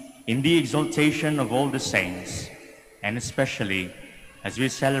deeds in the exaltation of all the saints, and especially as we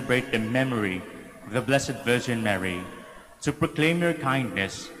celebrate the memory of the Blessed Virgin Mary, to proclaim your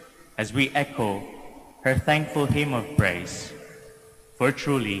kindness as we echo her thankful hymn of praise. For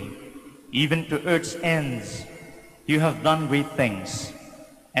truly, even to earth's ends, you have done great things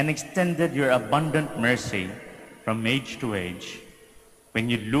and extended your abundant mercy from age to age. When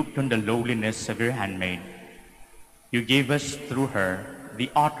you looked on the lowliness of your handmaid, you gave us through her the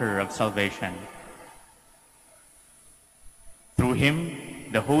author of salvation. Through him,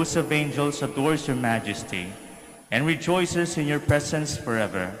 the host of angels adores your majesty and rejoices in your presence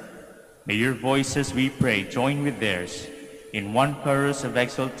forever. May your voices, we pray, join with theirs in one chorus of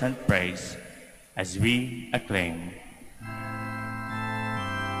exultant praise as we acclaim.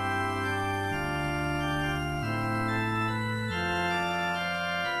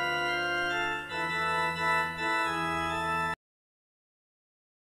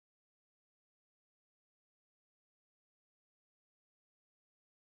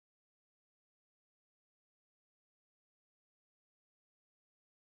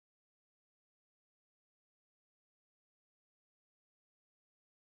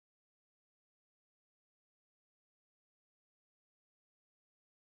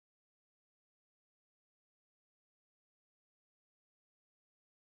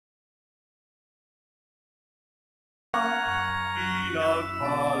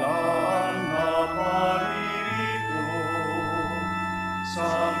 Pinagpalaan na paririto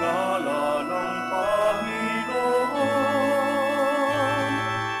sa ngalan ng Panginoon.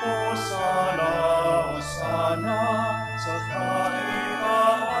 Hosana, Hosana sa kaitaasan.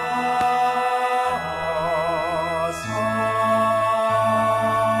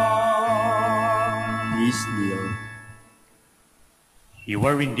 Please kneel. You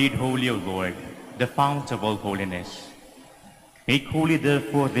are indeed holy, O Lord, the fount of all holiness. Make holy,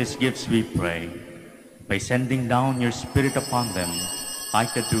 therefore, these gifts, we pray, by sending down your Spirit upon them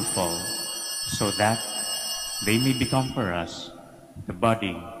like the dewfall, so that they may become for us the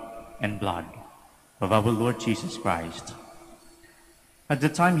body and blood of our Lord Jesus Christ. At the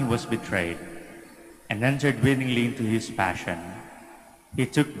time he was betrayed and entered willingly into his passion, he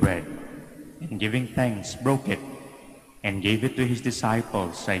took bread, and giving thanks, broke it, and gave it to his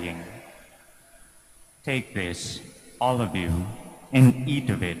disciples, saying, "Take this, all of you, and eat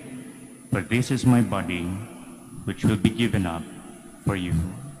of it, for this is my body, which will be given up for you."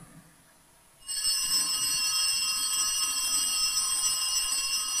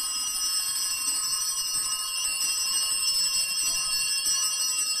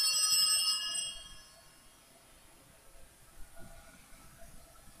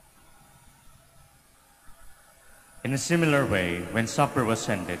 In a similar way, when supper was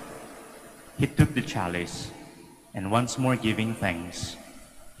ended, he took the chalice, and once more giving thanks,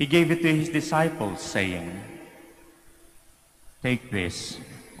 he gave it to his disciples, saying, "Take this,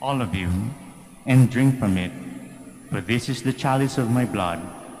 all of you, and drink from it, for this is the chalice of my blood,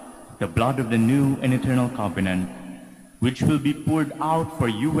 the blood of the new and eternal covenant, which will be poured out for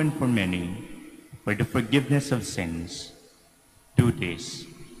you and for many, for the forgiveness of sins. Do this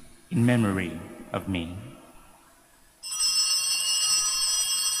in memory of me.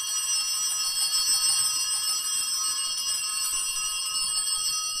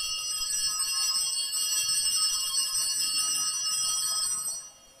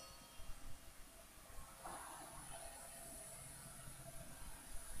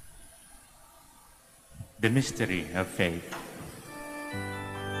 The mystery of faith.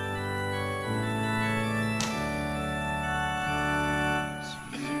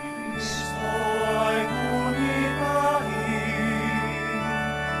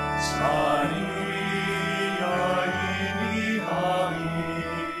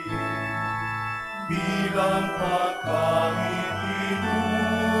 Bilang pagkain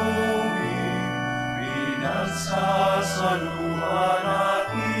inumin, pinagsasaluhan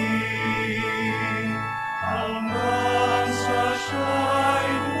natin, hanggang sa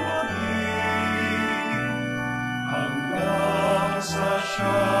siya'y dumating, hanggang sa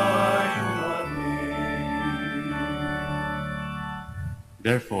siya'y dumating.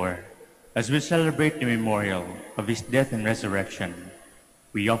 Therefore, as we celebrate the memorial of his death and resurrection,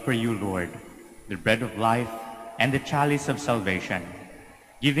 we offer you, Lord, the bread of life and the chalice of salvation,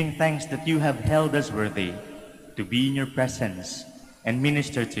 giving thanks that you have held us worthy to be in your presence and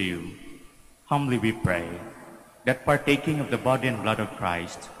minister to you. Humbly we pray that partaking of the body and blood of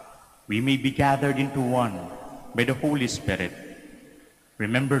Christ, we may be gathered into one by the Holy Spirit.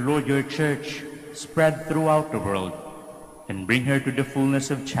 Remember, Lord, your church spread throughout the world, and bring her to the fullness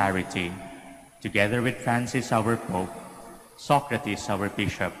of charity, together with Francis our Pope, Socrates our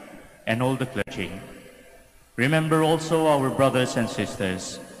Bishop, and all the clergy. Remember also our brothers and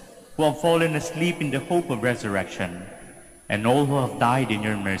sisters who have fallen asleep in the hope of resurrection, and all who have died in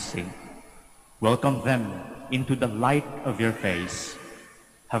your mercy. Welcome them into the light of your face.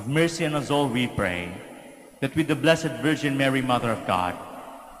 Have mercy on us all, we pray, that with the Blessed Virgin Mary, Mother of God,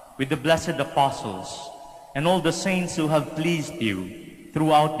 with the blessed apostles, and all the saints who have pleased you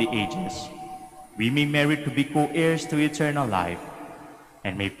throughout the ages, we may merit to be co-heirs to eternal life,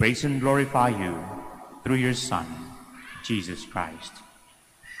 and may praise and glorify you through your Son, Jesus Christ.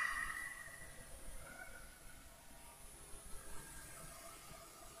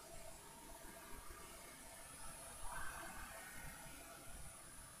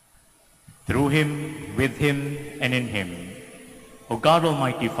 Through him, with him, and in him, O God,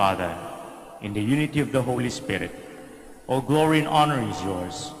 Almighty Father, in the unity of the Holy Spirit, all glory and honor is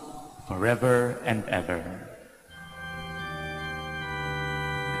yours, forever and ever.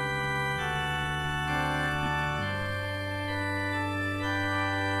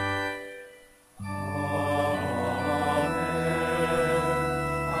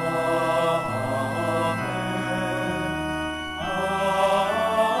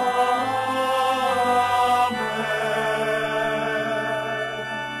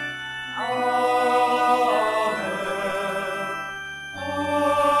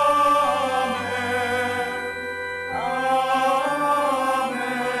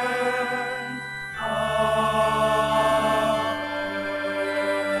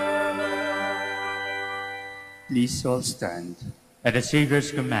 Please all stand. At the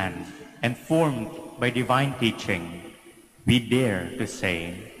Savior's command, and formed by divine teaching, we dare to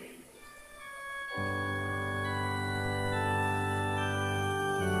say,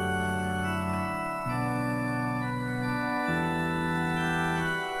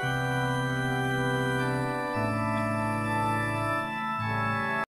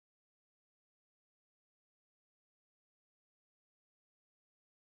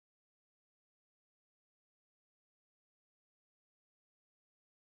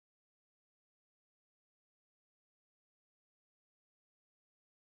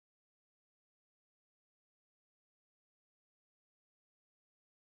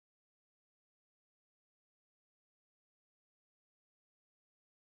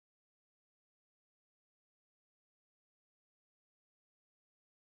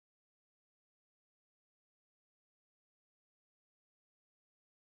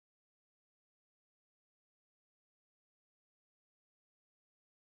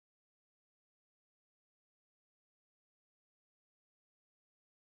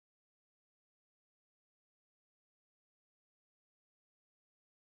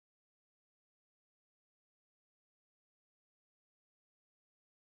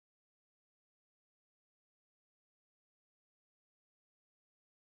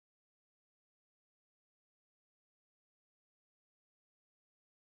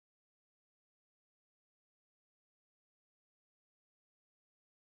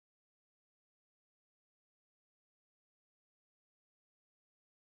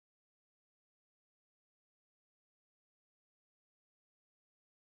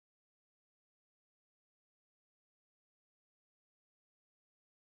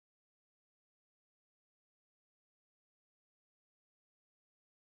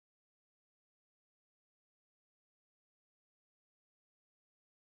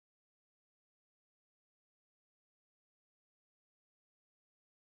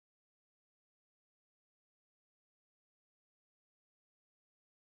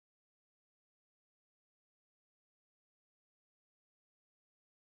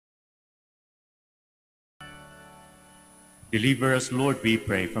 Deliver us, Lord, we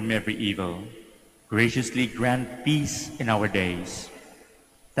pray, from every evil. Graciously grant peace in our days,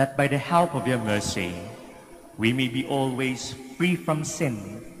 that by the help of your mercy, we may be always free from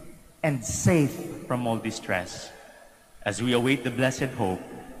sin and safe from all distress, as we await the blessed hope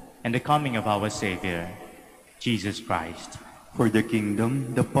and the coming of our Savior, Jesus Christ. For the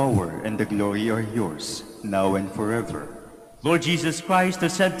kingdom, the power, and the glory are yours, now and forever. Lord Jesus Christ, who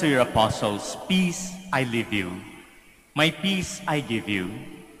said to your apostles, "Peace I leave you, my peace I give you,"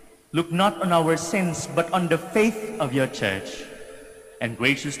 look not on our sins, but on the faith of your church, and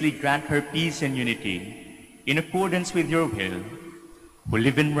graciously grant her peace and unity, in accordance with your will, who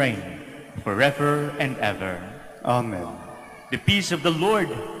live and reign forever and ever. Amen. The peace of the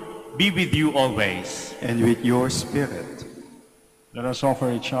Lord be with you always. And with your spirit. Let us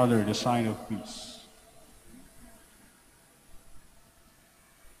offer each other the sign of peace.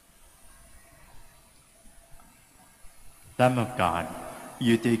 Lamb of God,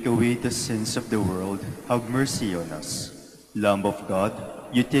 You take away the sins of the world, have mercy on us. Lamb of God,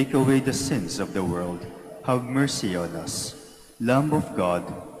 you take away the sins of the world, have mercy on us. Lamb of God,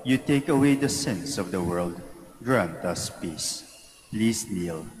 you take away the sins of the world, grant us peace. Please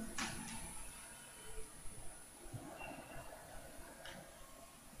kneel.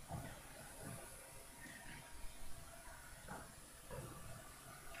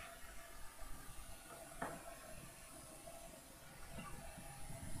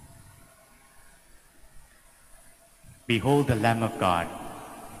 behold the Lamb of God.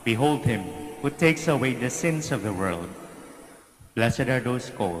 Behold him who takes away the sins of the world. Blessed are those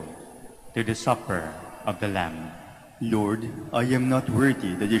called to the supper of the Lamb. Lord, I am not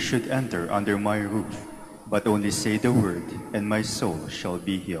worthy that you should enter under my roof, but only say the word, and my soul shall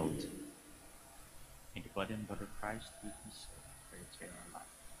be healed. In the body and blood of Christ, we can say, praise to our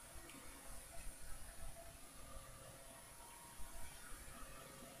life.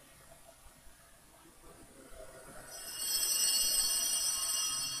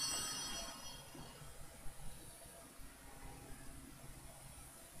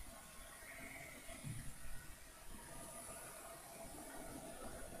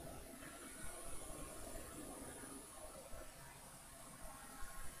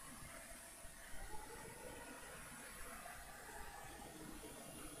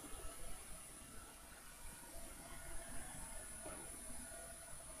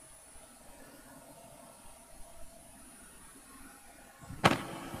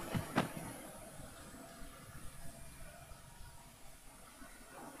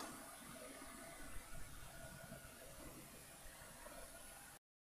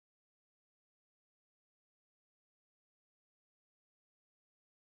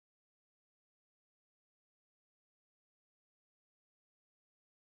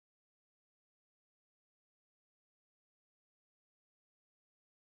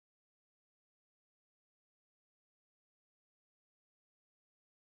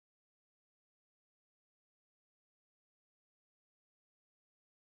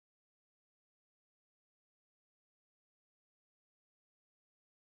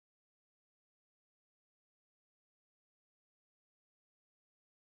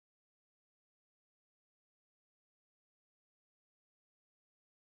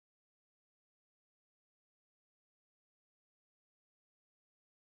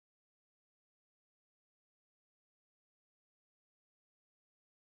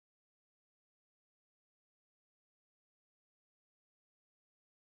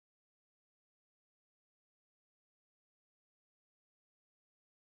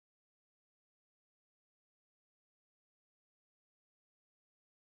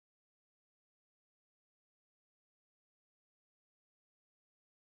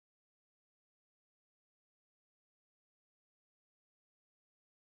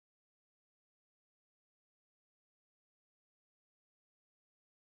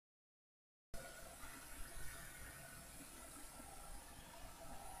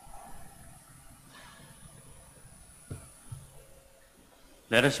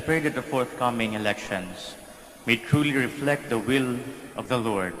 Let us pray that the forthcoming elections may truly reflect the will of the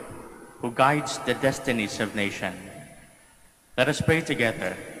Lord, who guides the destinies of nations. Let us pray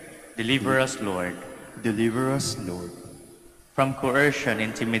together. Deliver us, Lord. Deliver us, Lord. From coercion,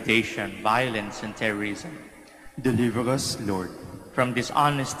 intimidation, violence, and terrorism. Deliver us, Lord. From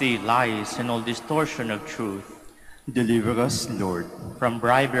dishonesty, lies, and all distortion of truth. Deliver us, Lord. From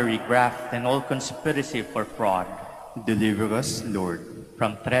bribery, graft, and all conspiracy for fraud. Deliver us, Lord.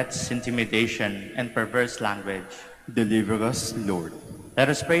 From threats, intimidation, and perverse language. Deliver us, Lord. Let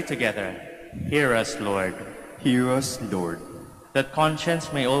us pray together. Hear us, Lord. Hear us, Lord. That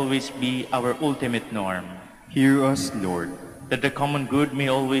conscience may always be our ultimate norm. Hear us, Lord. that the common good may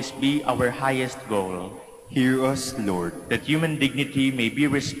always be our highest goal, Hear us, Lord. that human dignity may be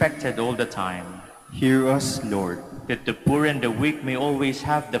respected all the time, Hear us, Lord. that the poor and the weak may always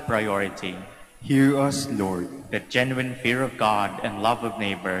have the priority, Hear us, Lord. that genuine fear of God and love of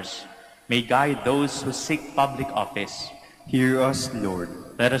neighbors may guide those who seek public office. Hear us, Lord.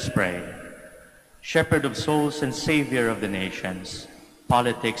 Let us pray. Shepherd of souls and Savior of the nations,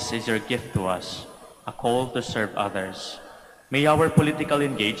 politics is your gift to us, a call to serve others. May our political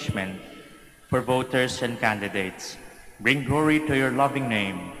engagement for voters and candidates bring glory to your loving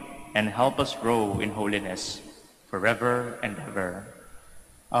name and help us grow in holiness forever and ever.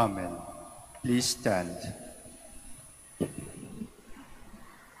 Amen. Please stand.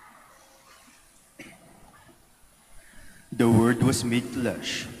 The Word was made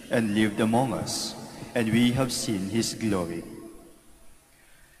flesh and lived among us, and we have seen his glory.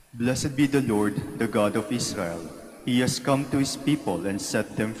 Blessed be the Lord, the God of Israel. He has come to his people and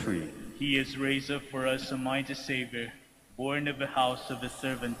set them free. He has raised up for us a mighty Savior, born of the house of his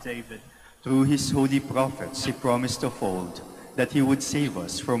servant David. Through his holy prophets, he promised of old that he would save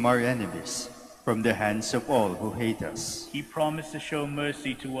us from our enemies, from the hands of all who hate us. He promised to show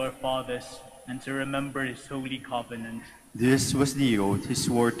mercy to our fathers and to remember his holy covenant. This was the oath he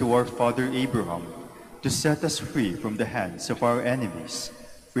swore to our father Abraham, to set us free from the hands of our enemies,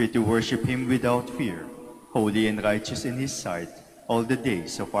 free to worship him without fear, holy and righteous in his sight all the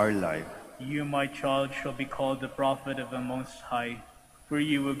days of our life. You, my child, shall be called the prophet of the Most High, for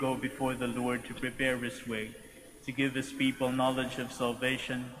you will go before the Lord to prepare his way, to give his people knowledge of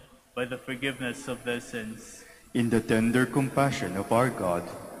salvation by the forgiveness of their sins. In the tender compassion of our God,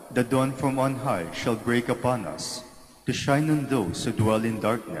 the dawn from on high shall break upon us, to shine on those who dwell in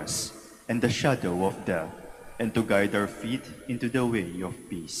darkness and the shadow of death, and to guide our feet into the way of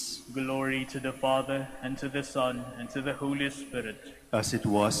peace. Glory to the Father, and to the Son, and to the Holy Spirit. As it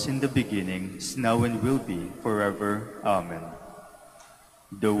was in the beginning, is now and will be, forever. Amen.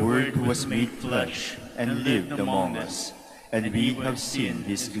 The Word was made flesh and lived among us, and we have seen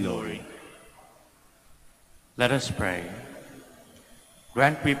his glory. Let us pray.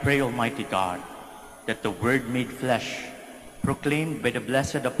 Grant, we pray, Almighty God, that the Word made flesh, proclaimed by the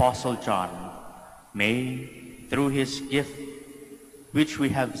blessed Apostle John, may, through his gift, which we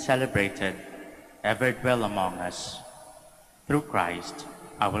have celebrated, ever dwell among us. Through Christ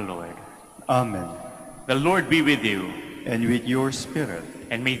our Lord. Amen. The Lord be with you, And with your spirit.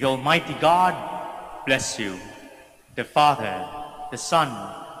 and may the Almighty God bless you, the Father, the Son,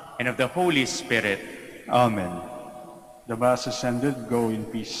 and of the Holy Spirit. Amen. The Mass is ended. Go in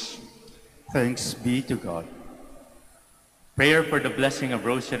peace. Thanks be to God. Prayer for the blessing of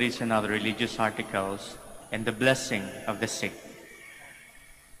rosaries and other religious articles, and the blessing of the sick.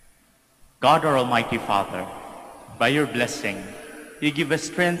 God, our Almighty Father, by your blessing, you give us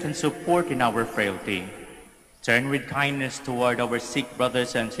strength and support in our frailty. Turn with kindness toward our sick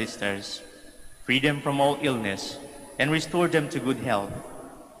brothers and sisters, free them from all illness, and restore them to good health,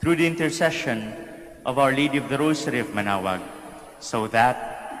 through the intercession of Our Lady of the Rosary of Manaoag, so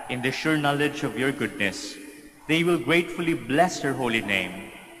that, in the sure knowledge of your goodness, they will gratefully bless your holy name.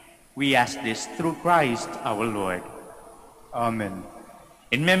 We ask this through Christ our Lord. Amen.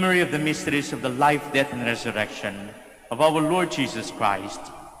 In memory of the mysteries of the life, death, and resurrection of our Lord Jesus Christ,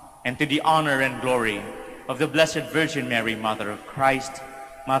 and to the honor and glory of the Blessed Virgin Mary, Mother of Christ,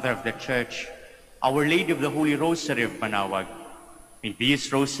 Mother of the Church, Our Lady of the Holy Rosary of Manaoag, may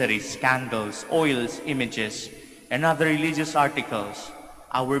these rosaries, candles, oils, images, and other religious articles,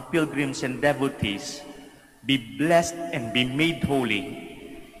 our pilgrims and devotees, be blessed and be made holy.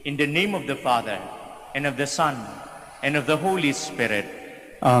 In the name of the Father, and of the Son, and of the Holy Spirit.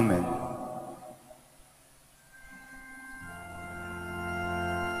 Amen.